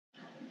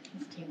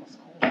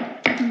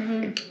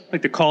I'd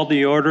like to call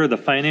the order of the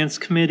Finance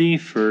Committee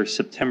for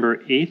September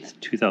 8th,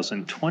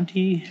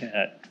 2020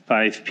 at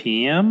 5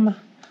 p.m.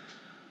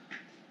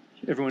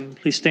 Everyone,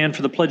 please stand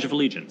for the Pledge of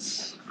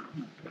Allegiance.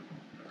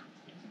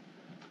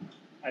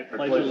 I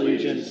pledge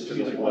allegiance to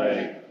the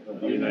flag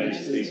of the United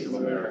States of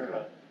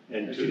America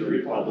and to the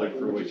republic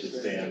for which it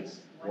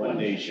stands, one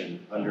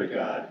nation, under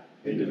God,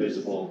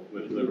 indivisible,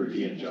 with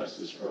liberty and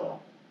justice for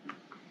all.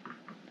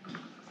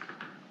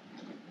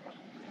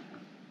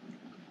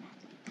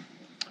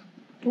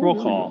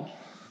 Roll call.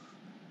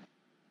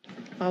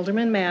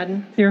 Alderman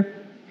Madden. Here.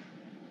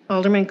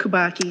 Alderman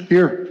Kubaki.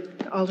 Here.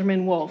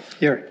 Alderman Wolf.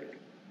 Here.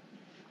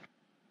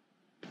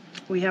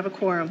 We have a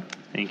quorum.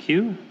 Thank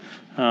you.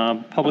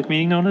 Public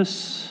meeting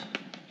notice.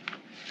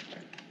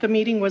 The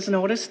meeting was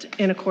noticed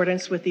in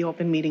accordance with the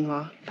open meeting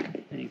law.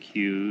 Thank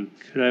you.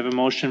 Could I have a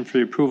motion for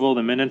the approval of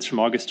the minutes from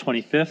August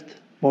 25th?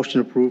 Motion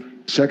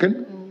approved.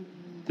 Second?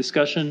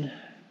 Discussion?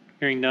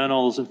 Hearing none.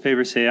 All those in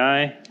favor say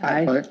aye.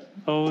 Aye.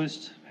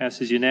 Opposed?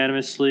 Passes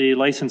unanimously.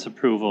 License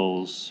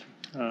approvals.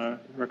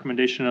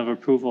 Recommendation of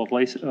approval of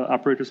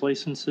operators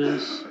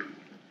licenses.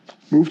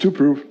 Move to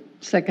approve.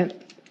 Second.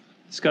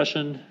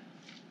 Discussion?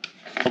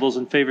 All those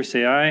in favor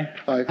say aye.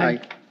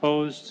 Aye.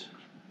 Opposed?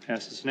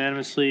 Passes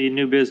unanimously.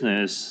 New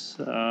business.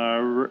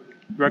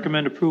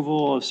 Recommend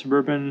approval of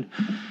Suburban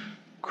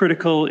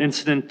Critical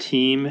Incident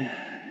Team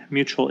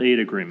Mutual Aid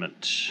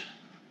Agreement.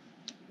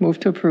 Move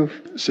to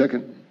approve.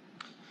 Second.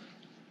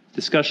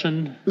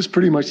 Discussion? This is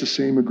pretty much the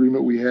same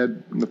agreement we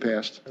had in the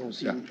past.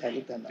 Yeah.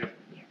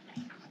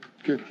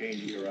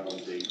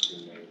 Okay.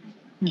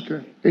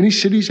 Okay. Any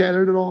cities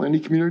added at all? Any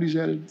communities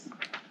added?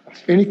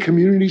 Any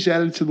communities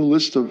added to the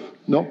list of,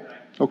 no?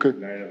 Okay.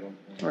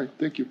 All right,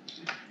 thank you.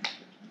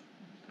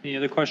 Any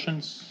other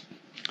questions?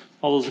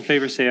 All those in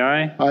favor say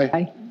aye.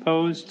 Aye.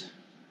 Opposed?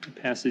 It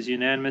passes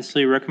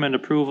unanimously. Recommend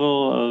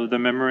approval of the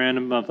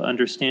Memorandum of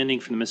Understanding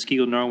for the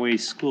Muskego, Norway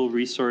School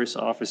Resource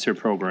Officer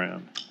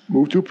Program.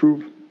 Move to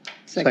approve.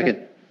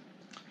 Second.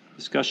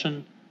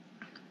 Discussion?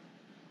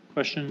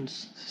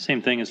 Questions?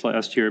 Same thing as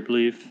last year, I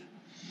believe.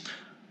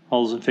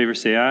 All those in favor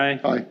say aye.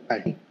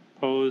 Aye.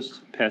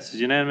 Opposed?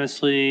 Passes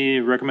unanimously.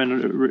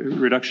 Recommend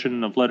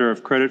reduction of letter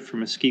of credit for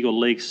Muskego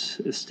Lakes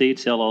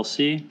Estates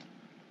LLC.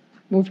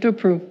 Move to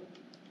approve.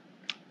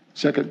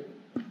 Second.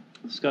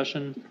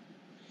 Discussion?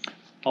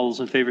 All those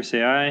in favor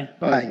say aye.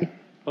 Aye.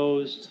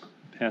 Opposed?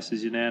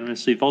 Passes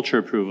unanimously. Voucher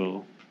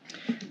approval.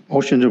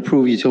 Motion to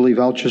approve utility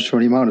vouchers for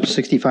the amount of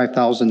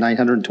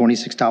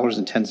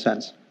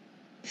 $65,926.10.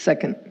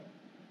 Second.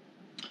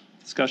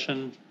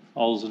 Discussion?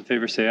 All those in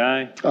favor say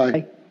aye.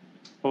 Aye.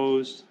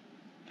 Opposed?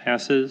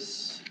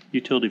 Passes.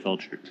 Utility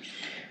vouchers.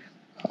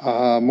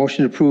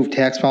 Motion to approve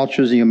tax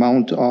vouchers in the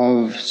amount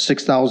of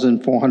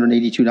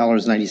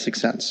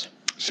 $6,482.96.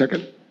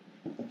 Second.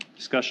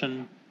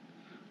 Discussion?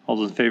 All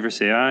those in favor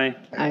say aye.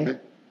 Aye.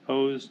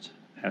 Opposed?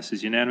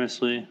 Passes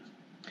unanimously.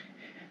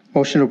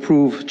 Motion to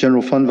approve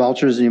general fund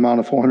vouchers in the amount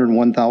of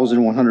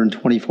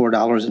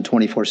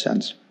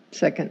 $401,124.24.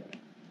 Second.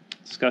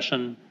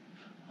 Discussion?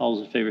 All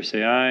those in favor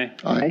say aye.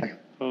 Aye.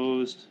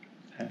 Opposed?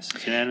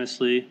 Passes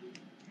unanimously.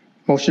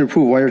 Motion to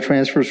approve wire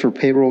transfers for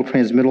payroll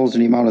transmittals in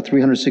the amount of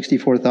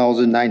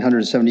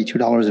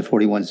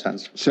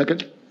 $364,972.41.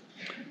 Second.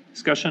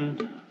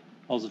 Discussion?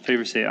 All those in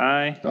favor say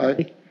aye.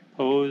 Aye.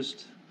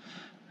 Opposed?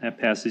 That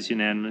passes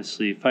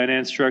unanimously.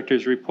 Finance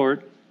Director's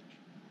report.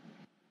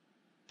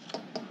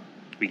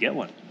 We get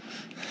one.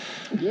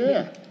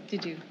 Yeah,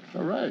 Did you?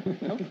 all right.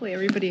 Hopefully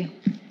everybody,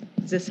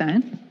 is this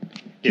on?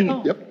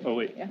 Yeah. Yep, Oh,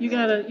 wait. You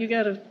gotta.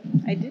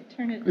 I did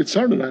turn it. it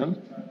started on.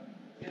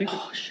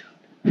 Oh, shoot.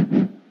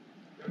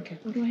 Okay.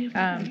 What do I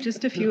have?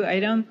 Just a few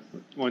items.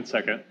 1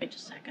 second. Wait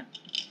just a second.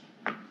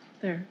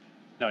 There.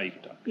 No, you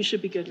can talk. You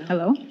should be good now.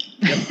 Hello?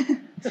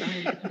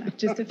 Sorry.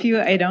 Just a few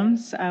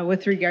items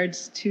with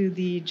regards to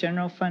the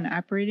general fund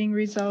operating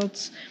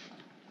results.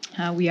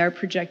 We are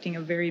projecting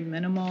a very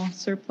minimal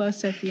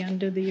surplus at the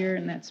end of the year,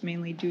 and that's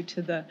mainly due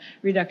to the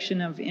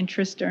reduction of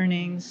interest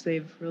earnings.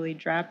 They've really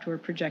dropped. We're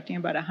projecting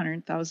about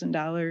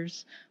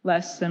 $100,000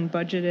 less than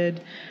budgeted,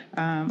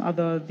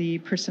 although the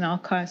personnel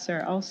costs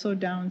are also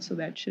down, so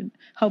that should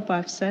help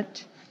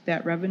offset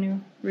that revenue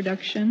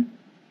reduction.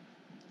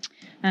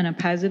 On a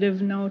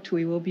positive note,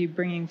 we will be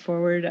bringing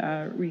forward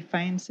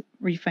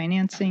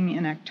refinancing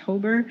in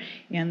October,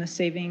 and the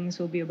savings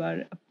will be about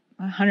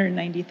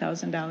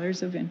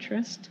 $190,000 of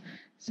interest.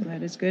 So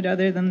that is good.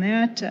 Other than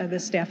that, the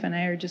staff and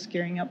I are just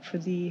gearing up for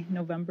the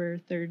November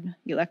 3rd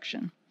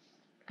election.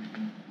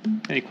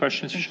 Any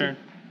questions for Sharon?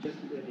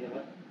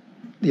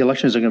 The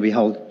elections are going to be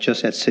held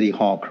just at City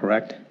Hall,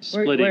 correct?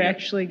 Splitting We're it.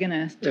 actually going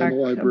to the talk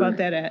library. about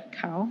that at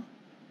COW.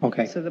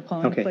 Okay. So the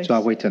polling Okay, place. so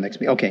I'll wait till next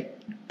meeting. Okay,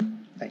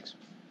 thanks.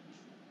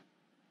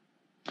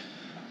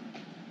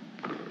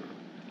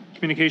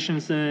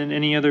 Communications and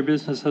any other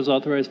business as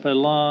authorized by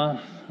law.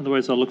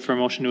 Otherwise, I'll look for a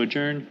motion to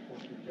adjourn.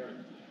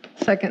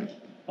 Second.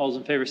 All those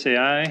in favor say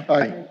aye.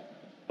 Aye.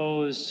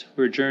 Opposed?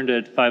 We're adjourned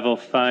at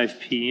 5:05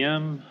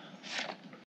 p.m.